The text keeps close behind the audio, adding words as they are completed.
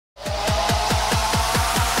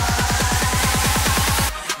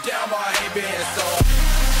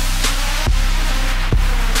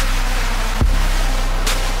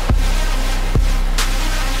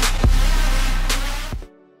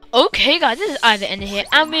Hey guys, this is Either Ender here,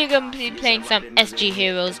 and we're going to be playing some SG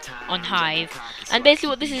Heroes on Hive. And basically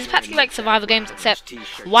what this is practically like survival games, except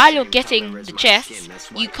while you're getting the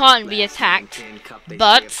chests, you can't be attacked,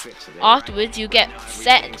 but afterwards you get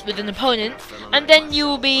set with an opponent, and then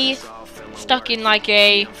you'll be stuck in like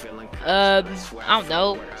a, I don't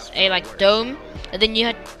know, a like dome, and then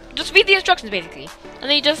you just read the instructions basically, and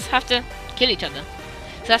then you just have to kill each other.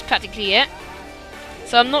 So that's practically it.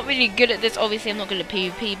 So I'm not really good at this, obviously I'm not good at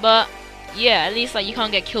PvP, but yeah, at least like you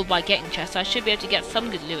can't get killed by getting chests, so I should be able to get some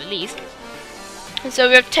good loot at least. And so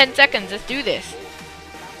we have 10 seconds, let's do this.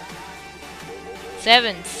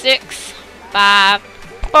 7, 6, 5,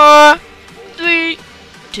 4, 3,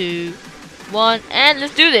 2, 1, and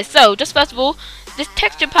let's do this. So, just first of all, this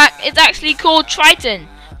texture pack is actually called Triton.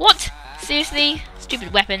 What? Seriously?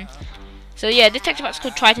 Stupid weapon. So yeah, this texture pack is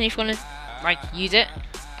called Triton if you want to like use it.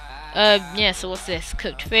 Yeah, so what's this?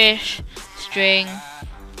 Cooked fish, string.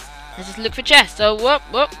 Let's just look for chests. So, well,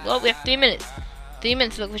 we have 3 minutes. 3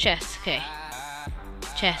 minutes to look for chests. Okay.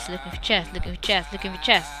 Chests, looking for chests, looking for chests, looking for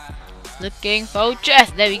chests. Looking for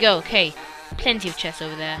chests. There we go. Okay. Plenty of chests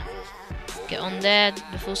over there. Get on there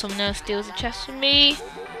before someone else steals the chest from me.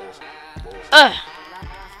 Ugh.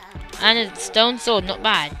 And a stone sword, not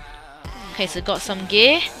bad. Okay, so got some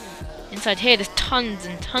gear. Inside here, there's tons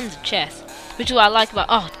and tons of chests. Which is what I like about.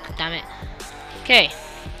 Oh, damn it. Okay,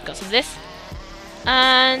 got some of this.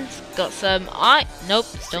 And got some. Nope,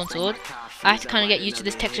 stone sword. I have to kind of get used to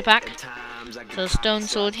this texture pack. So, stone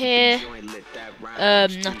sword here.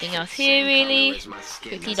 Nothing else here really.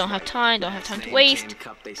 Quickly, don't have time to waste.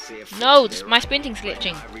 No, my sprinting's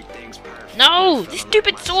glitching. No, this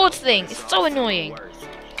stupid swords thing. It's so annoying.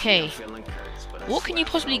 Okay. What can you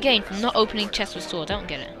possibly gain from not opening chests with swords? I don't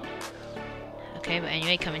get it. Okay, but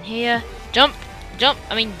anyway, come in here. Jump! Jump!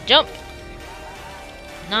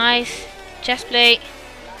 Nice. Chest plate.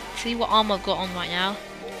 See what armor I've got on right now.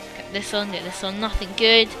 Get this on, nothing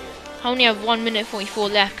good. I only have 1 minute 44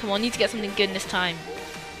 left. Come on, I need to get something good this time.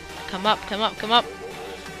 Come up. Come on.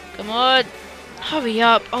 Hurry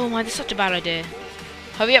up. Oh my, this is such a bad idea.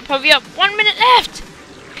 Hurry up. 1 minute left!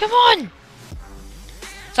 Come on!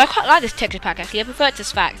 So I quite like this texture pack actually. I prefer it to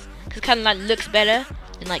Sphax, because it kind of like looks better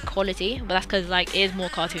in like quality, but that's because like it is more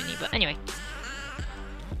cartoony. But anyway,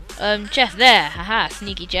 chest there, haha,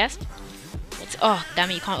 sneaky chest. Oh damn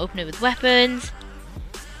it, you can't open it with weapons.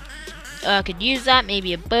 Could use that,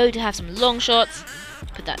 maybe a bow to have some long shots.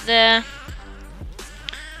 Put that there.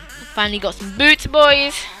 Finally got some boots,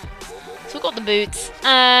 boys. So we got the boots,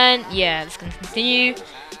 and yeah, let's continue.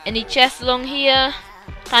 Any chests along here?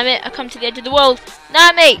 Damn it, I come to the edge of the world.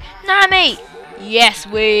 Nah mate. Yes,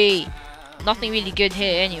 we. Nothing really good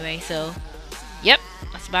here anyway, so yep,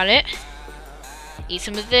 that's about it. Eat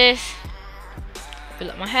some of this. Fill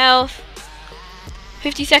up my health.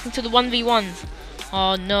 50 seconds to the 1v1s.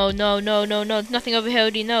 Oh no, there's nothing over here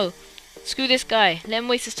already, no. Screw this guy, let him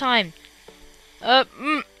waste his time.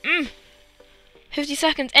 50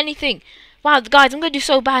 seconds, anything. Wow, guys, I'm gonna do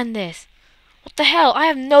so bad in this. What the hell, I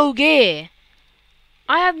have no gear.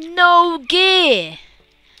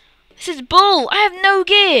 This is bull, I have no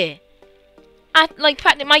gear.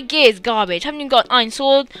 Practically my gear is garbage. I haven't even got an iron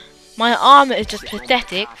sword. My armor is just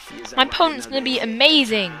pathetic. My opponent's gonna be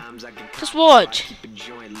amazing. Just watch.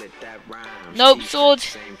 Nope, sword.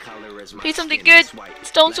 Please something good.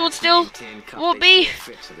 Stone sword still. Will it be?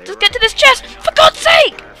 Just get to this chest, for God's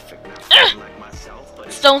sake!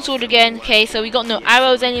 Stone sword again. Okay, so we got no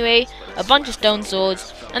arrows anyway. A bunch of stone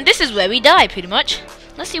swords. And this is where we die, pretty much.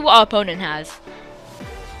 Let's see what our opponent has.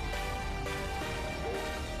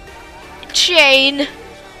 Chain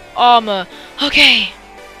armor. Okay.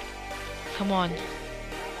 Come on,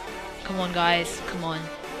 guys. Come on.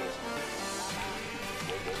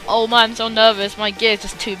 Oh man, I'm so nervous. My gear is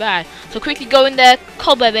just too bad. So quickly go in there,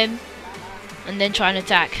 cobweb him, and then try and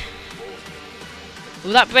attack.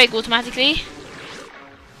 Will that break automatically?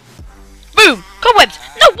 Boom! Cobwebs!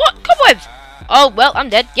 No, what? Cobwebs! Oh well, I'm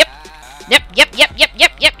dead. Yep.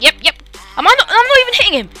 I'm not even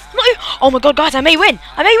hitting him. Oh my god, guys, I may win.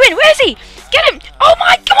 Where is he? Get him! Oh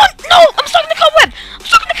my, come on! No! I'm stuck in the cobweb!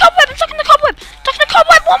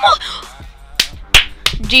 One more!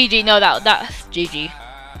 GG, no, that's GG.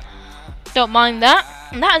 Don't mind that.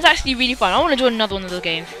 That was actually really fun. I want to join another one of those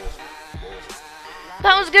games.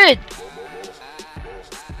 That was good.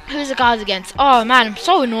 Who's the guys against? Oh man, I'm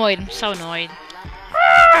so annoyed.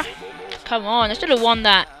 Come on, I should have won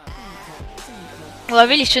that. Well, I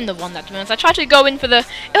really shouldn't have won that, to be honest. I tried to go in for the... If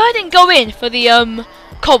I didn't go in for the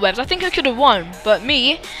cobwebs, I think I could have won. But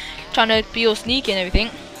me, trying to be all sneaky and everything,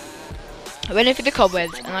 I went in for the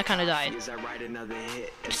cobwebs and I kind of died.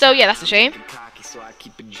 So yeah, that's a shame.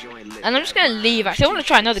 And I'm just gonna leave. Actually, I want to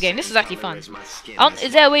try another game. This is actually fun.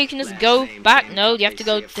 Is there a way you can just go back? No, you have to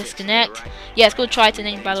go disconnect. Yeah, it's called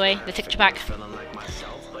Triton, by the way, the texture pack.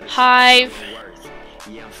 Hive.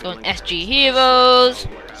 Go on SG Heroes.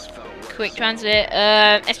 Quick transit.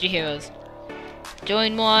 SG Heroes.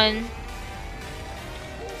 Join one.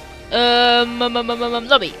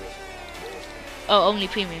 Lobby. Oh, only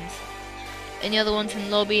premiums. Any other ones in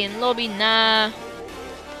lobby? In lobby, nah.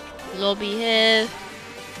 Lobby here.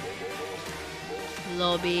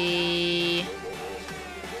 Lobby.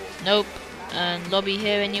 Nope. And lobby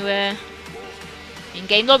here anywhere.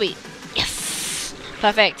 In-game lobby. Yes!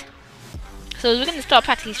 Perfect. So we're going to start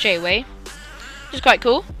practically straight away. Which is quite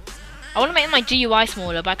cool. I want to make my GUI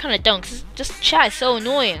smaller, but I kind of don't. Because just chat is so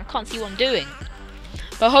annoying. I can't see what I'm doing.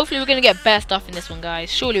 But hopefully we're going to get better stuff in this one,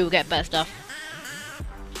 guys. Surely we'll get better stuff.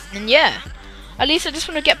 And yeah. At least I just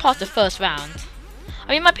want to get past the first round.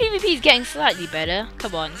 I mean, my PvP is getting slightly better.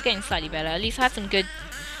 Come on, it's getting slightly better. At least I had some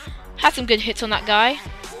good hits on that guy.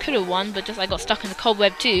 Could have won, but just I got stuck in the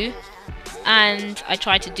cobweb too. And I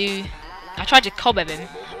tried to cobweb him,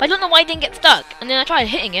 but I don't know why he didn't get stuck. And then I tried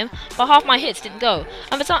hitting him, but half my hits didn't go.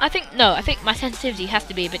 And for some, I think my sensitivity has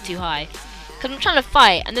to be a bit too high. Because I'm trying to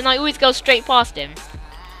fight, and then I always go straight past him.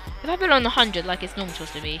 If I put it on 100 like it's normally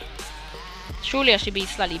supposed to be, surely I should be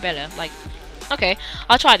slightly better. Like, okay,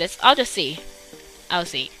 I'll try this. I'll just see. I'll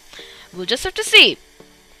see. We'll just have to see.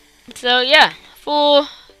 So yeah, 4,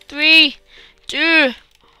 3, 2,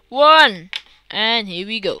 1, and here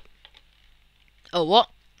we go. Oh, what?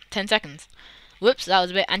 10 seconds. Whoops, that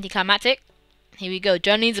was a bit anticlimactic. Here we go.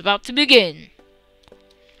 Journey's about to begin.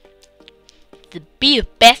 To be the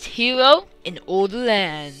best hero in all the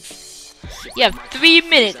lands. You have 3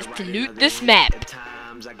 minutes to loot this map.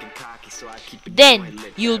 Then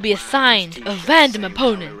you will be assigned a random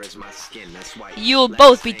opponent. You will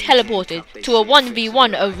both be teleported to a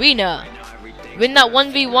 1v1 arena. Win that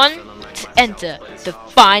 1v1 to enter the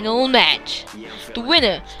final match. The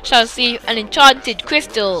winner shall receive an enchanted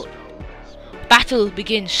crystal. Battle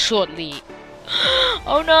begins shortly.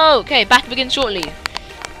 Oh no! Okay, battle begins shortly.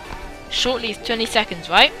 Shortly is 20 seconds,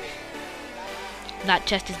 right? That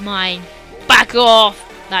chest is mine. Back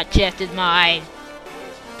off! That chest is mine.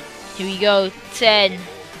 Here we go. 10,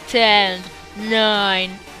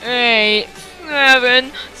 9, 8,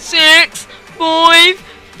 7, 6, 5,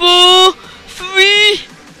 4, 3,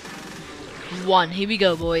 1. Here we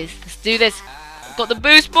go, boys. Let's do this. Got the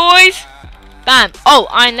boost, boys. Bam. Oh,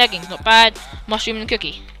 iron leggings. Not bad. Mushroom and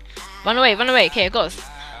cookie. Run away, run away. Okay, of course.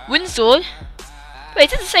 Wind sword. Wait,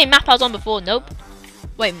 is this the same map I was on before? Nope.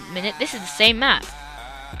 Wait a minute. This is the same map.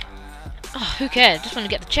 Oh, who cares? Just want to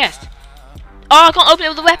get the chest. Oh, I can't open it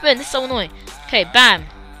with a weapon. This is so annoying. Okay, bam.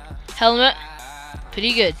 Helmet.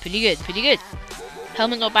 Pretty good, pretty good, pretty good.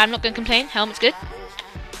 Helmet not bad. I'm not going to complain. Helmet's good.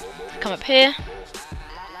 Come up here.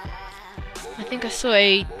 I think I saw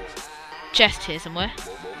a chest here somewhere.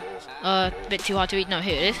 A bit too hard to read. No,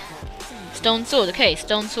 here it is. Stone sword. Okay,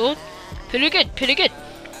 stone sword. Pretty good, pretty good.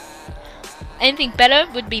 Anything better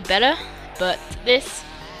would be better, but this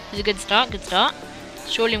is a good start. Good start.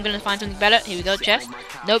 Surely I'm going to find something better. Here we go, chest.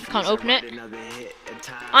 Nope, can't open it.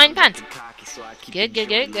 Iron pants. Good, good,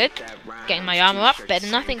 good, good. Getting my armor up. Better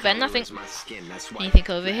than nothing, better than nothing. Anything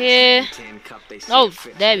over here? Oh,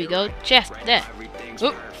 there we go. Chest, there.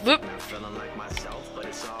 Whoop, whoop.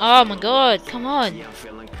 Oh my god, come on.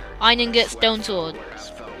 Iron ingot, stone sword.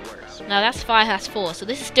 Now that's 5, that's 4, so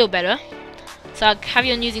this is still better. So I'll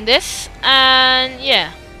carry on using this, and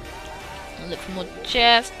yeah. I'll look for more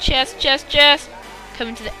chests, chest.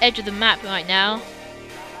 Coming to the edge of the map right now.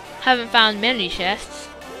 Haven't found many chests.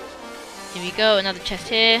 Here we go, another chest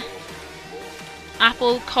here.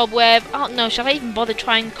 Apple, cobweb. Oh no, shall I even bother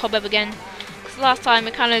trying cobweb again? Because last time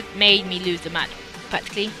it kind of made me lose the match,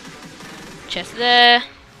 practically. Chest there.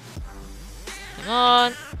 Come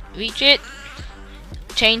on, reach it.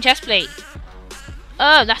 Chain chest plate.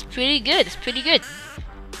 Oh, that's pretty good. That's pretty good.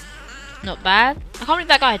 Not bad. I can't believe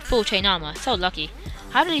that guy had full chain armor. So lucky.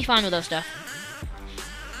 How did he find all those stuff?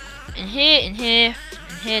 In here,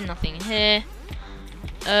 nothing in here.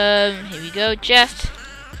 Here we go, chest.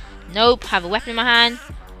 Nope, have a weapon in my hand.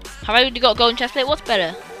 Have I already got a golden chest plate? What's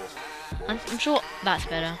better? I'm sure that's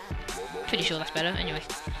better. Pretty sure that's better, anyway.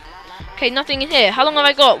 Okay, nothing in here. How long have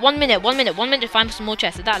I got? 1 minute to find some more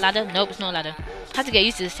chests. Is that a ladder? Nope, it's not a ladder. I have to get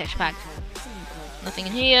used to this texture pack. Nothing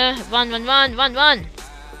in here. Run.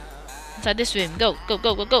 Inside this room. Go.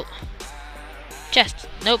 Chest.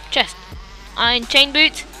 Nope, chest. Iron chain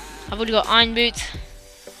boots. I've already got iron boots.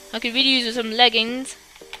 I could really use some leggings.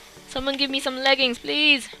 Someone give me some leggings,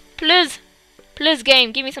 please. Please,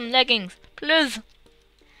 game, give me some leggings. Please.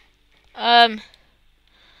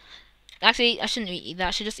 Actually, I shouldn't eat that.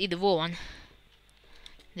 I should just eat the raw one.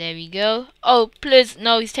 There we go. Oh, please.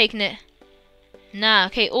 No, he's taking it. Nah,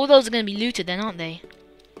 okay. All those are going to be looted then, aren't they?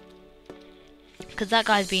 Because that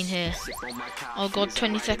guy's been here. Oh god,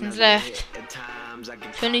 20 seconds left.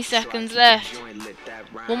 20 seconds left.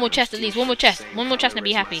 One more chest at least. One more chest. One more chest and I'll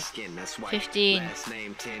be happy. 15.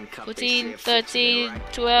 14. 13.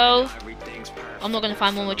 12. I'm not going to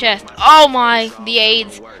find one more chest. Oh my. The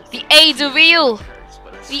AIDS. The AIDS are real.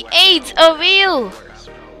 The AIDS are real.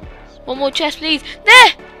 One more chest, please.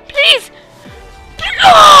 There! Please!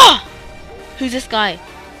 Oh! Who's this guy?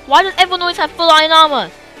 Why does everyone always have full iron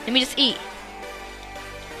armor? Let me just eat.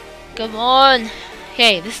 Come on.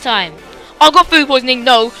 Okay, this time. Oh, I got food poisoning.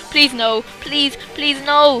 No. Please, no. Please, please,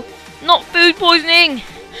 no. Not food poisoning.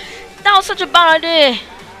 That was such a bad idea.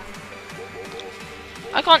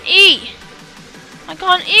 I can't eat. I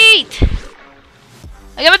can't eat.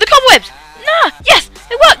 I got the cobwebs. Nah, yes,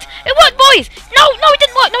 it worked. It worked, boys. No, it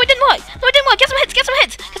didn't work. No, it didn't work. No, it didn't work. Get some hits. Get some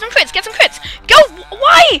hits. Get some crits. Get some crits. Go.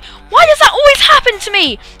 Why? Why does that always happen to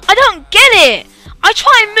me? I don't get it. I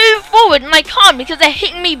try and move forward and I can't because they're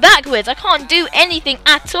hitting me backwards. I can't do anything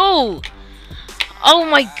at all. Oh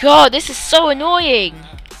my god, this is so annoying.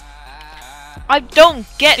 I don't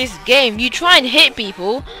get this game. You try and hit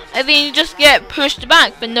people and then you just get pushed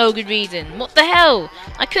back for no good reason. What the hell?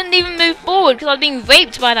 I couldn't even move forward because I was being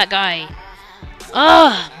raped by that guy.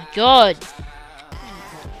 Oh my god.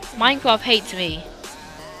 Minecraft hates me.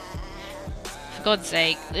 For God's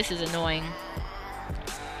sake, this is annoying.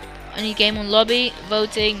 Any game on lobby?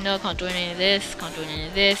 Voting? No, can't join any of this. Can't join any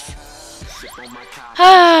of this.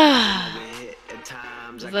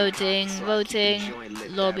 Voting,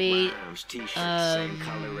 lobby.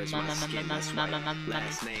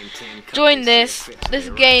 Join this. This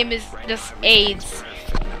game is just AIDS.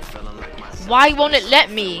 Why won't it let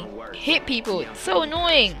me hit people? It's so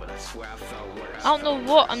annoying. I don't know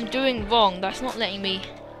what I'm doing wrong. That's not letting me.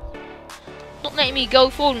 Not letting me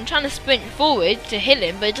go forward. I'm trying to sprint forward to hit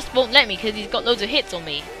him, but it just won't let me because he's got loads of hits on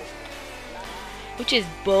me. Which is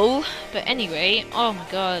bull. But anyway, oh my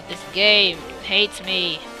god, this game hates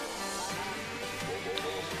me.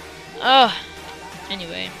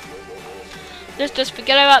 Anyway. Let's just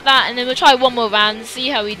forget about that and then we'll try one more round, see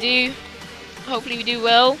how we do. Hopefully we do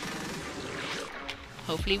well.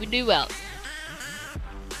 Hopefully we do well.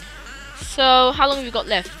 So, how long have we got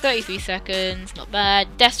left? 33 seconds, not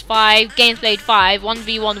bad. Deaths 5, games played 5,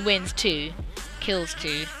 1v1 wins 2, kills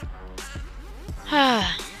 2. Not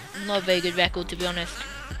a very good record, to be honest.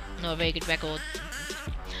 Not a very good record.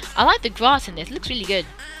 I like the grass in this, it looks really good.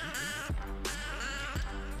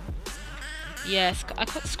 Yes,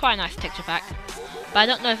 it's quite a nice texture pack. But I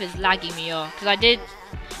don't know if it's lagging me off, because I did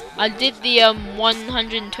the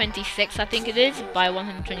 126, I think it is, by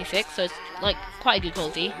 126, so it's like quite a good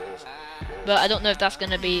quality. But I don't know if that's going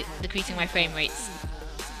to be decreasing my frame rates.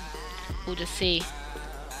 We'll just see.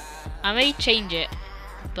 I may change it,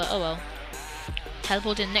 but oh well.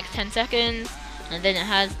 Teleport in the next 10 seconds, and then it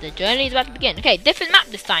has the journey is about to begin. Okay, different map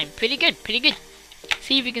this time. Pretty good, pretty good.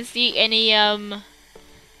 See if we can see any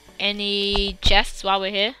chests while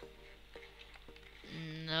we're here.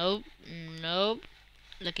 Nope, nope.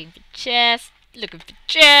 Looking for chests, looking for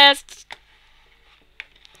chests.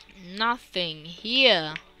 Nothing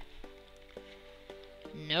here.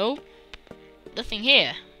 Nope. Nothing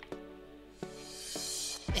here.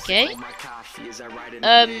 Okay.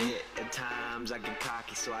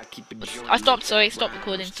 I stopped, sorry, stop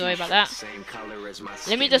recording, sorry about that.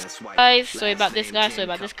 Let me just, guys, sorry about this guy, sorry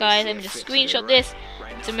about this guy. Let me just screenshot this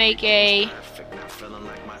to make a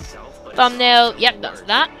thumbnail. Yep, that's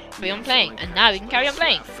that. Carry on playing. And now we can carry on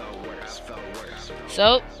playing.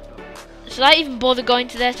 So, should I even bother going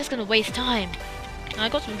to there? It's just going to waste time. I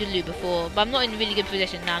got some good loot before, but I'm not in a really good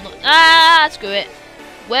position now. Screw it.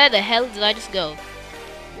 Where the hell did I just go?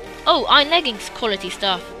 Oh, iron leggings, quality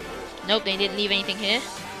stuff. Nope, they didn't leave anything here.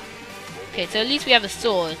 Okay, so at least we have a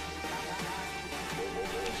sword.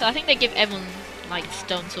 So I think they give everyone, like,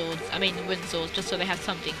 stone swords. I mean, wooden swords, just so they have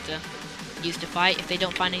something to use to fight if they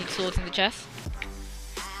don't find any swords in the chest.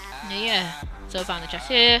 Yeah, so I found the chest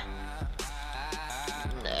here.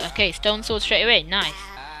 Okay, stone sword straight away, nice.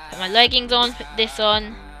 Put my leggings on, put this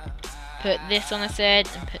on, I said,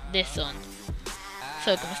 and put this on.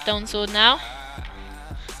 So, got my stone sword now.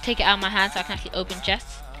 Take it out of my hand so I can actually open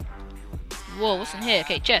chests. Whoa, what's in here?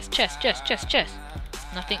 Okay, chest.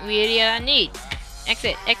 Nothing really I need.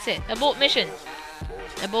 Exit. Abort mission.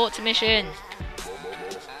 Abort to mission.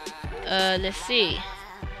 Let's see.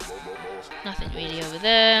 Nothing really over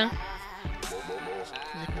there.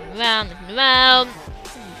 Looking around.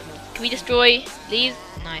 Can we destroy these?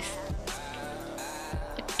 Nice.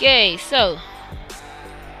 Okay, so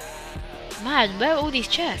man, where are all these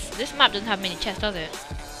chests? This map doesn't have many chests, does it?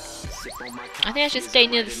 I think I should stay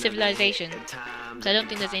near the civilization, because I don't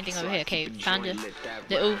think there's anything over here. Okay, found a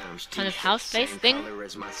little kind of house place thing.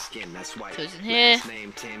 So it's in here.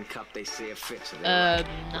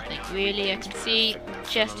 Nothing really I can see.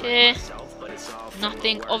 Chest here.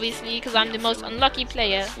 Nothing, obviously, because I'm the most unlucky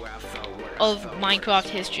player of Minecraft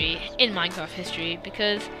history,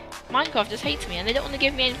 because Minecraft just hates me and they don't want to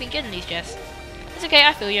give me anything good in these chests. It's okay,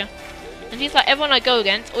 I feel you. And feels like everyone I go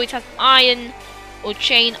against always has iron or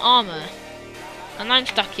chain armor, and I'm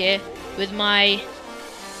stuck here with my,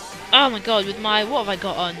 oh my god, with my, what have I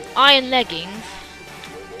got on? Iron leggings,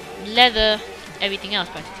 leather, everything else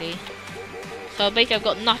practically. So basically I've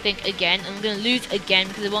got nothing again, and I'm gonna lose again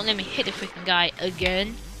because it won't let me hit the freaking guy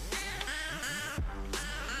again.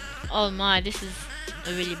 Oh my, this is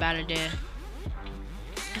a really bad idea.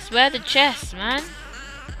 I swear the chests, man.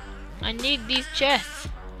 I need these chests.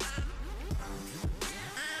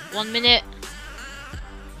 1 minute.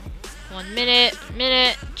 1 minute.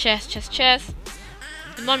 Chest.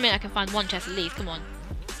 In 1 minute I can find one chest at least. Come on.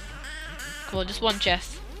 Come on, just one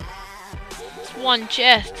chest. Just one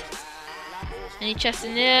chest. Any chests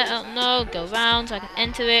in there? I don't know. Go round so I can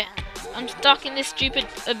enter it. I'm stuck in this stupid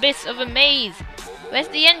abyss of a maze. Where's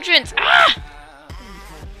the entrance? Ah!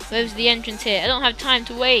 Where's the entrance here? I don't have time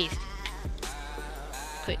to waste.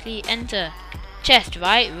 Quickly enter. Chest,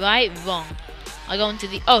 right, wrong. I go into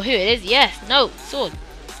the, oh, here it is, yes, no, sword.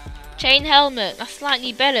 Chain helmet, that's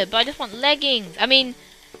slightly better, but I just want leggings. I mean,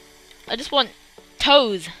 I just want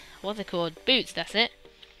toes. What's it called? Boots, that's it.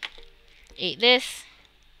 Eat this.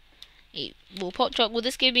 Eat more pot chop. Will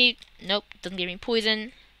this give me, nope, doesn't give me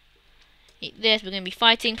poison. Eat this, we're going to be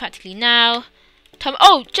fighting practically now. Time,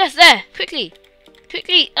 oh, just there, quickly,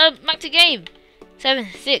 back to game. 7,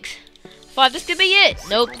 6, 5, this could be it.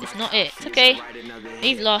 Nope, it's not it, it's okay.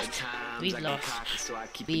 We've lost. Let's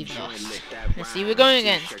see, we're going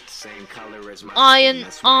again. Iron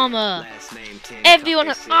armor. Everyone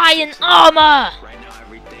has iron armor.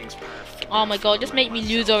 Oh my god, just make me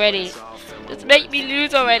lose already.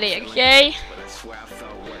 Okay?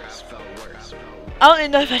 I don't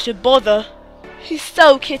even know if I should bother. He's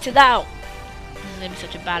so kitted out. This is gonna be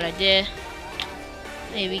such a bad idea.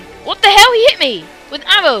 Maybe. What the hell? He hit me with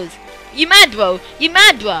arrows. You mad, bro? Oh,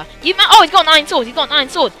 he's got an iron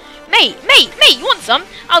sword. Mate, you want some?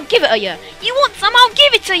 I'll give it to you. You want some? I'll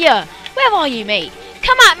give it to you. Where are you, mate?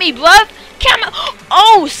 Come at me, bruv. Come at.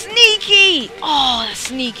 Oh, sneaky. Oh, that's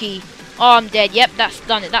sneaky. Oh, I'm dead. Yep, that's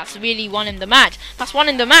done it. That's really won him the match.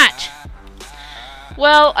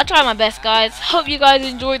 Well, I tried my best, guys. Hope you guys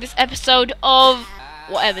enjoyed this episode of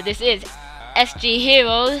whatever this is, SG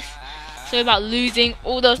Heroes. Sorry about losing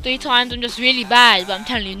all those 3 times. I'm just really bad, but I'm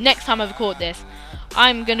telling you, next time I record this,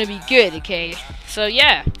 I'm gonna be good, okay? So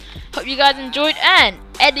yeah, hope you guys enjoyed, and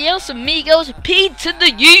adios amigos, P to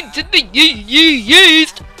the U to the U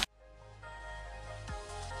used.